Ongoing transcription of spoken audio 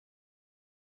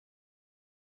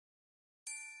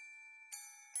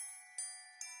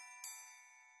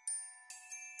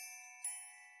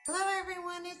Hello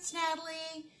everyone, it's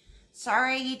Natalie.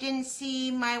 Sorry you didn't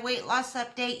see my weight loss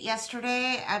update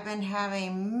yesterday. I've been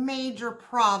having major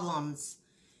problems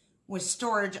with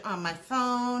storage on my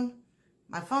phone.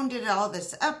 My phone did all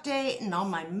this update and all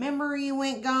my memory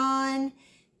went gone.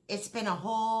 It's been a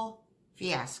whole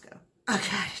fiasco. I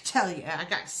gotta tell you, I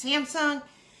got Samsung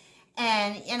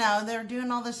and you know, they're doing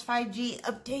all this 5G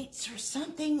updates or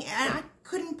something and I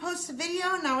couldn't post a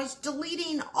video and I was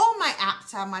deleting all my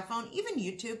apps out of my phone, even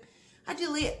YouTube. I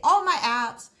deleted all my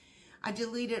apps. I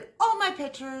deleted all my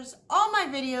pictures, all my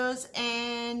videos,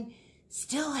 and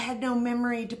still had no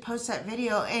memory to post that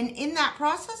video. And in that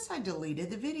process, I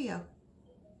deleted the video.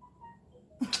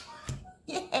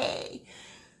 Yay.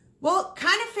 Well,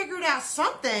 kind of figured out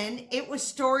something. It was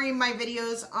storing my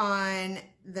videos on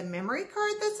the memory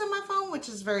card that's on my phone, which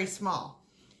is very small.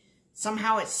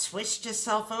 Somehow it switched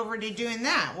itself over to doing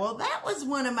that. Well, that was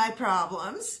one of my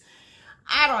problems.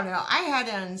 I don't know. I had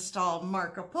to install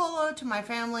Marco Polo to my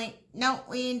family. No,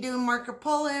 we ain't doing Marco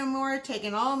Polo anymore.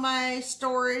 Taking all my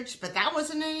storage, but that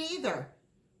wasn't it either.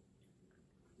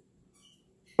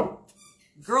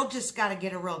 Girl just got to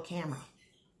get a real camera.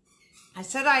 I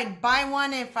said I'd buy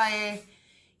one if I,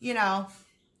 you know,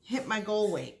 hit my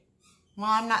goal weight. Well,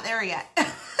 I'm not there yet.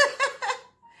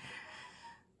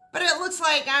 But it looks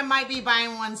like I might be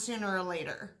buying one sooner or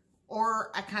later.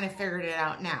 Or I kind of figured it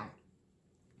out now.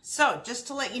 So, just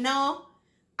to let you know,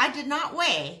 I did not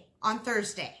weigh on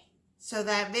Thursday. So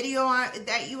that video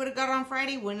that you would have got on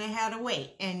Friday wouldn't have had a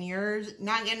weight. And you're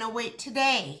not getting a weight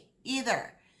today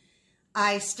either.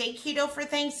 I stayed keto for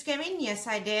Thanksgiving. Yes,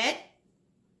 I did.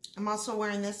 I'm also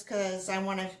wearing this because I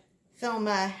want to film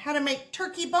a how to make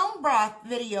turkey bone broth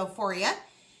video for you.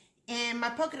 And my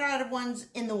polka dotted one's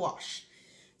in the wash.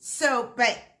 So,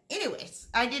 but anyways,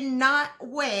 I did not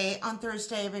weigh on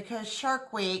Thursday because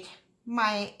Shark Week,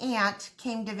 my aunt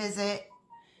came to visit,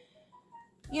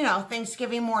 you know,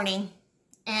 Thanksgiving morning.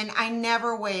 And I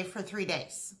never weigh for 3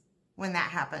 days when that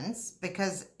happens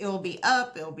because it will be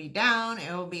up, it will be down,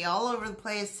 it will be all over the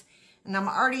place. And I'm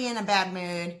already in a bad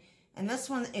mood. And this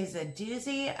one is a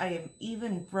doozy. I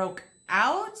even broke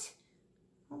out.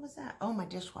 What was that? Oh, my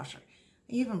dishwasher.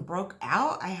 I even broke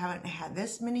out. I haven't had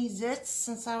this many zits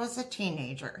since I was a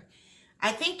teenager.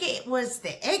 I think it was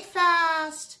the egg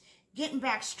fast, getting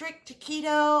back strict to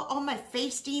keto. All my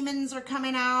face demons are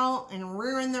coming out and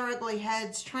rearing their ugly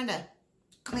heads, trying to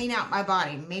clean out my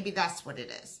body. Maybe that's what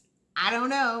it is. I don't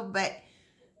know, but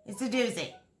it's a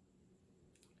doozy.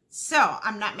 So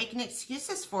I'm not making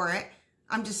excuses for it.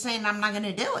 I'm just saying I'm not going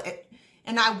to do it.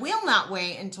 And I will not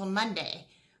weigh until Monday.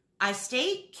 I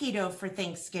stayed keto for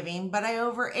Thanksgiving, but I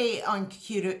overate on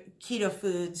keto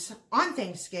foods on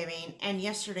Thanksgiving and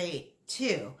yesterday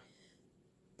too.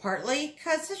 Partly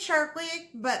because it's Shark Week,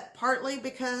 but partly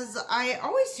because I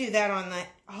always do that on the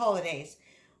holidays.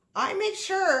 I make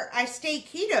sure I stay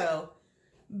keto,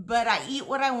 but I eat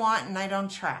what I want and I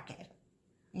don't track it.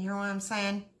 You hear what I'm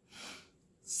saying?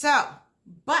 So,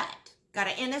 but got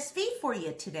an NSV for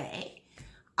you today.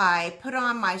 I put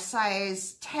on my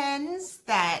size 10s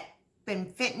that been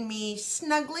fitting me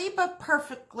snugly, but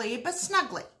perfectly, but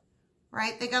snugly,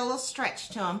 right? They got a little stretch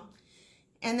to them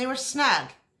and they were snug.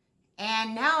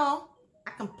 And now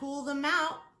I can pull them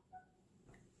out.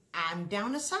 I'm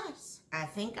down a size. I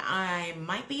think I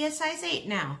might be a size 8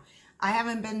 now. I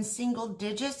haven't been single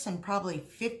digits in probably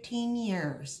 15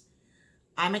 years.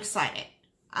 I'm excited.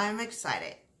 I'm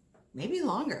excited. Maybe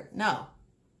longer. No,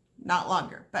 not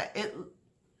longer. But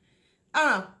I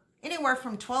don't know. Anywhere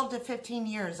from 12 to 15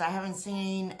 years, I haven't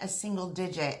seen a single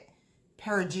digit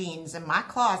pair of jeans in my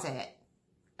closet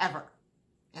ever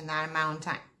in that amount of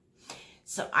time.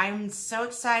 So I'm so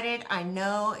excited. I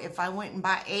know if I went and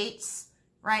bought 8s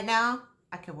right now,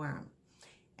 I could wear them.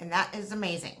 And that is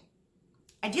amazing.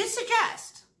 I do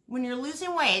suggest when you're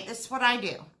losing weight, this is what I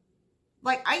do.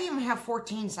 Like I even have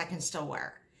 14s I can still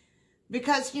wear.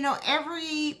 Because, you know,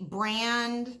 every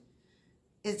brand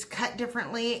is cut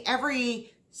differently.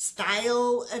 Every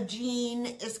style of jean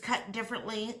is cut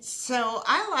differently. So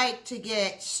I like to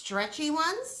get stretchy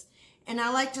ones. And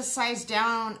I like to size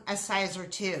down a size or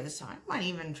 2. So I might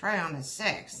even try on a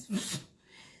 6.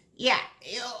 Yeah,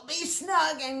 it'll be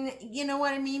snug and you know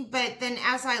what I mean? But then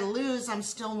as I lose, I'm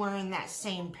still wearing that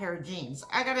same pair of jeans.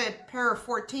 I got a pair of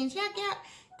 14s. Yeah,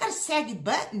 got a saggy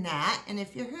butt in that. And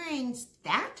if you're hearing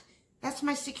that, that's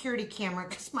my security camera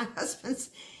because my husband's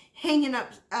hanging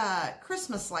up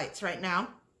Christmas lights right now.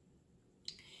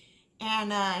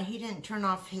 And he didn't turn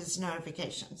off his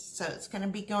notifications. So it's going to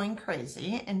be going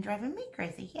crazy and driving me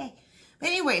crazy. Yay. But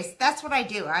anyways, that's what I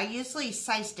do. I usually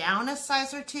size down a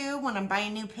size or 2 when I'm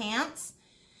buying new pants.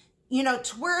 you know,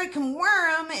 to where I can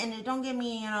wear them and it don't give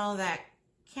me, you know, that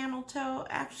camel toe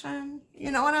action.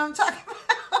 You know what I'm talking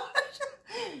about?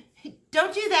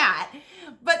 Don't do that.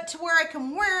 But to where I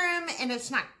can wear them and it's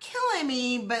not killing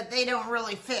me, but they don't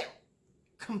really fit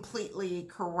completely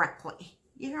correctly.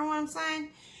 You hear what I'm saying?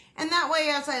 And that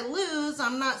way, as I lose,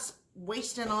 I'm not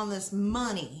wasting all this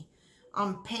money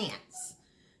on pants.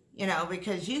 You know,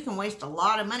 because you can waste a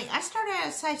lot of money. I started at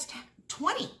a size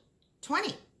 20,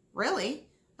 really.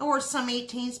 I wore some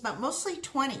 18s, but mostly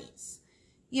 20s.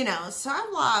 You know, so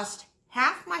I've lost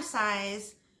half my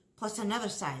size plus another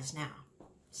size now.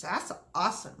 So that's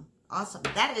awesome. Awesome.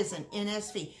 That is an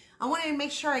NSV. I wanted to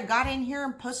make sure I got in here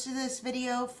and posted this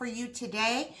video for you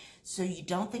today so you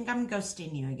don't think I'm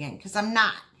ghosting you again, because I'm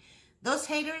not. Those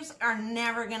haters are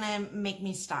never going to make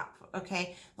me stop,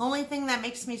 okay? The only thing that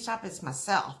makes me stop is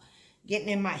myself getting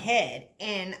in my head.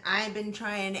 And I've been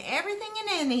trying everything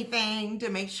and anything to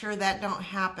make sure that don't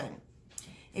happen.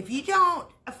 If you don't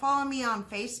follow me on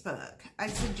Facebook, I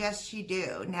suggest you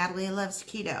do. Natalie Loves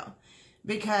Keto.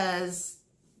 Because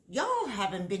y'all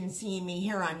haven't been seeing me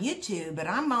here on YouTube, but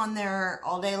I'm on there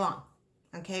all day long.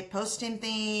 Okay, posting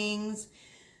things.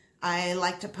 I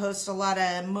like to post a lot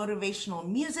of motivational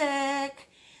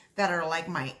music that are like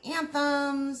my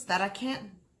anthems that I can't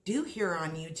do here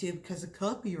on YouTube because of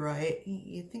copyright.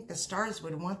 You'd think the stars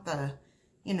would want the,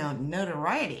 you know,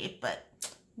 notoriety, but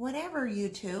whatever,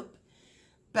 YouTube.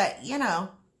 But, you know,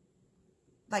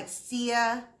 like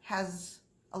Sia has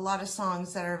a lot of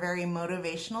songs that are very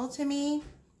motivational to me,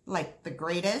 like The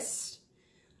Greatest,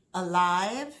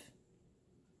 Alive.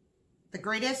 The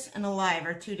Greatest and Alive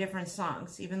are two different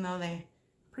songs, even though they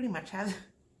pretty much have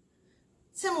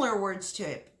similar words to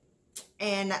it.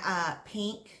 And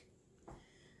Pink,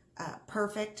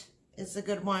 Perfect is a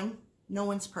good one. No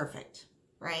one's perfect,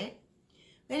 right?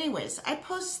 But anyways, I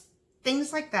post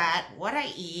things like that, what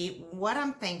I eat, what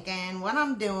I'm thinking, what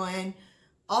I'm doing,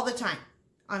 all the time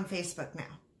on Facebook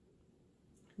now.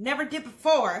 Never did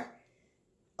before,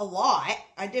 a lot.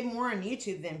 I did more on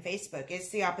YouTube than Facebook. It's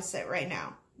the opposite right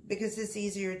now because it's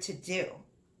easier to do.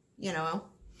 You know,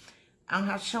 I don't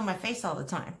have to show my face all the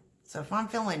time. So if I'm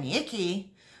feeling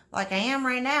icky, like I am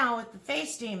right now with the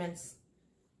face demons,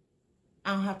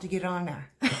 I don't have to get on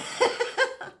there.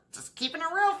 Just keeping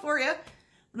it real for you.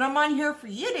 But I'm on here for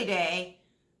you today.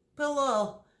 Put a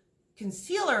little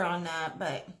concealer on that,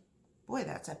 but boy,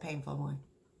 that's a painful one.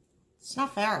 It's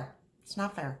not fair. It's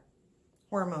not fair.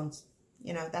 Hormones,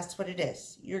 you know, that's what it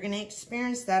is. You're going to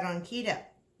experience that on keto.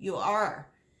 You are.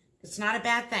 It's not a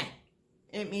bad thing.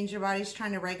 It means your body's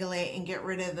trying to regulate and get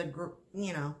rid of the,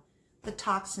 you know, the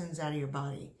toxins out of your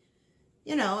body.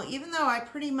 You know, even though I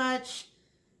pretty much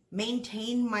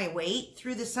maintained my weight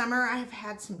through the summer, I've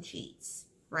had some cheats,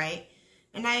 right?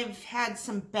 And I've had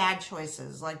some bad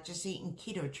choices, like just eating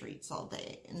keto treats all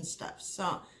day and stuff. So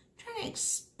I'm trying to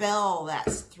expel that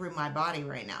through my body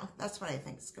right now. That's what I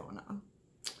think is going on.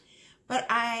 But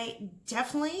I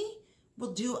definitely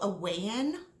will do a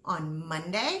weigh-in on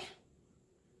Monday.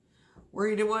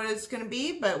 Worried what it's going to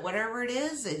be, but whatever it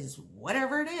is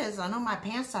whatever it is. I know my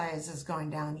pant size is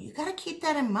going down. You got to keep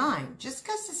that in mind. Just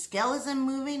because the scale isn't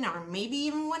moving or maybe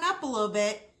even went up a little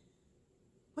bit,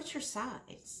 what's your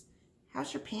size?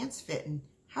 How's your pants fitting?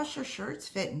 How's your shirts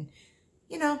fitting?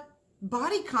 You know,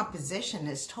 body composition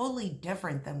is totally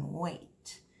different than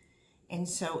weight. And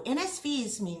so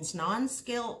NSVs means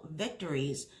non-scale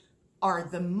victories are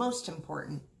the most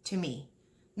important to me,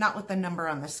 not with the number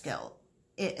on the scale.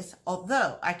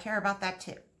 Although I care about that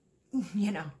too.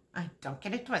 You know, I don't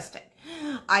get it twisted.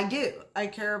 I do. I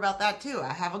care about that too.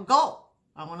 I have a goal.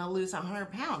 I want to lose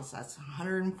 100 pounds. That's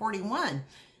 141.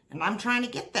 And I'm trying to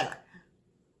get there.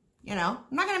 You know,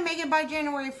 I'm not going to make it by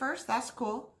January 1st. That's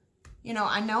cool. You know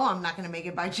I'm not going to make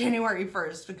it by January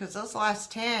 1st because those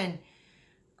last 10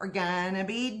 are going to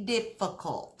be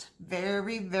difficult.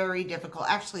 Very, very difficult.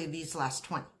 Actually, these last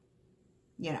 20.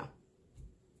 You know.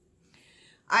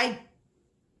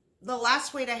 The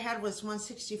last weight I had was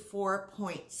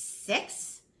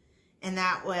 164.6. And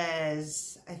that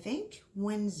was, I think,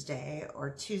 Wednesday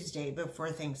or Tuesday before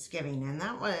Thanksgiving. And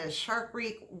that was Shark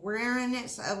Week, rearing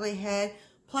its ugly head.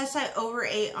 Plus, I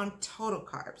overate on total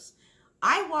carbs.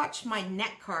 I watch my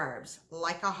net carbs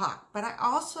like a hawk, but I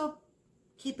also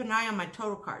keep an eye on my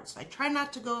total carbs. I try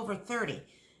not to go over 30.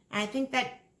 And I think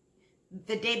that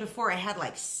the day before I had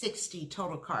like 60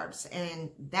 total carbs,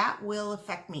 and that will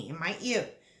affect me. It might you.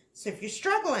 So if you're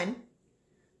struggling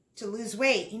to lose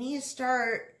weight, you need to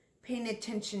start paying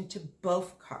attention to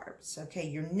both carbs, okay?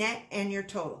 Your net and your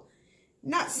total.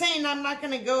 Not saying I'm not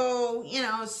going to go, you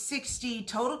know, 60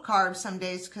 total carbs some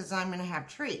days because I'm going to have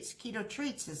treats. Keto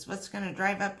treats is what's going to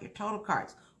drive up your total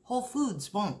carbs. Whole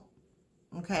Foods won't.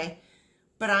 Okay?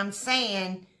 But I'm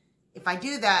saying, if I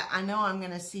do that, I know I'm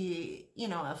going to see, you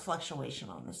know, a fluctuation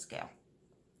on the scale.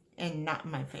 And not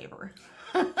in my favor.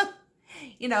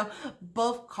 You know,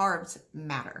 both carbs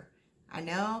matter. I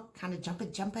know, kind of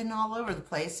jumping all over the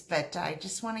place, but I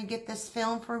just want to get this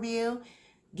film for you.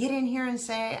 Get in here and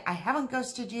say, I haven't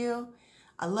ghosted you.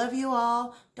 I love you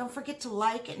all. Don't forget to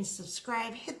like and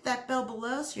subscribe. Hit that bell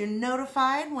below so you're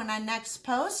notified when I next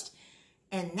post.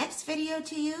 And next video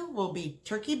to you will be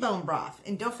turkey bone broth.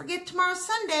 And don't forget, tomorrow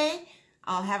Sunday,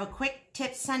 I'll have a quick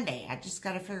tip Sunday. I just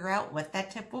got to figure out what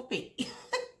that tip will be.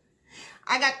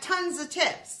 I got tons of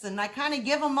tips, and I kind of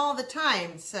give them all the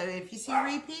time. So if you see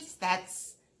repeats,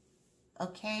 that's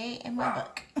okay in my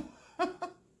book.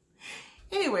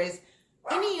 Anyways,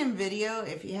 any in video,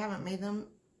 if you haven't made them,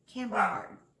 can be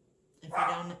hard. If you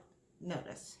don't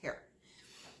notice. Here.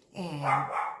 And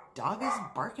dog is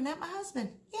barking at my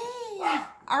husband. Yay!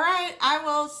 All right, I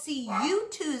will see you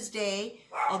Tuesday.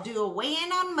 I'll do a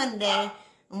weigh-in on Monday,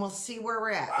 and we'll see where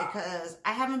we're at, because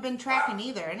I haven't been tracking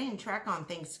either. I didn't track on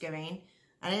Thanksgiving.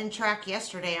 I didn't track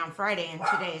yesterday on Friday, and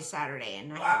today is Saturday,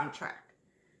 and I haven't tracked.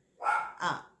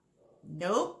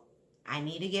 Nope. I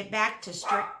need to get back to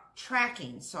strict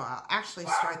tracking, so I'll actually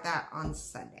start that on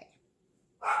Sunday.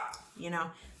 You know,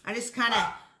 I just kind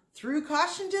of threw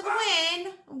caution to the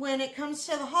wind when it comes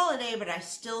to the holiday, but I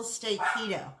still stay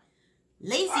keto.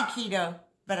 Lazy keto,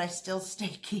 but I still stay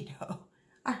keto.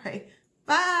 All right,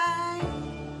 bye.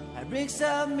 I bring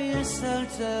some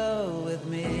mistletoe with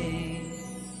me.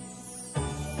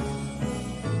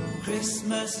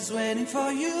 Christmas is waiting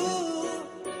for you.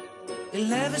 It'll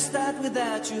never start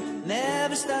without you,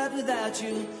 never start without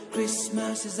you.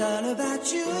 Christmas is all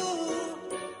about you.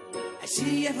 I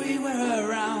see everywhere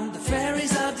around the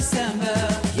fairies of December.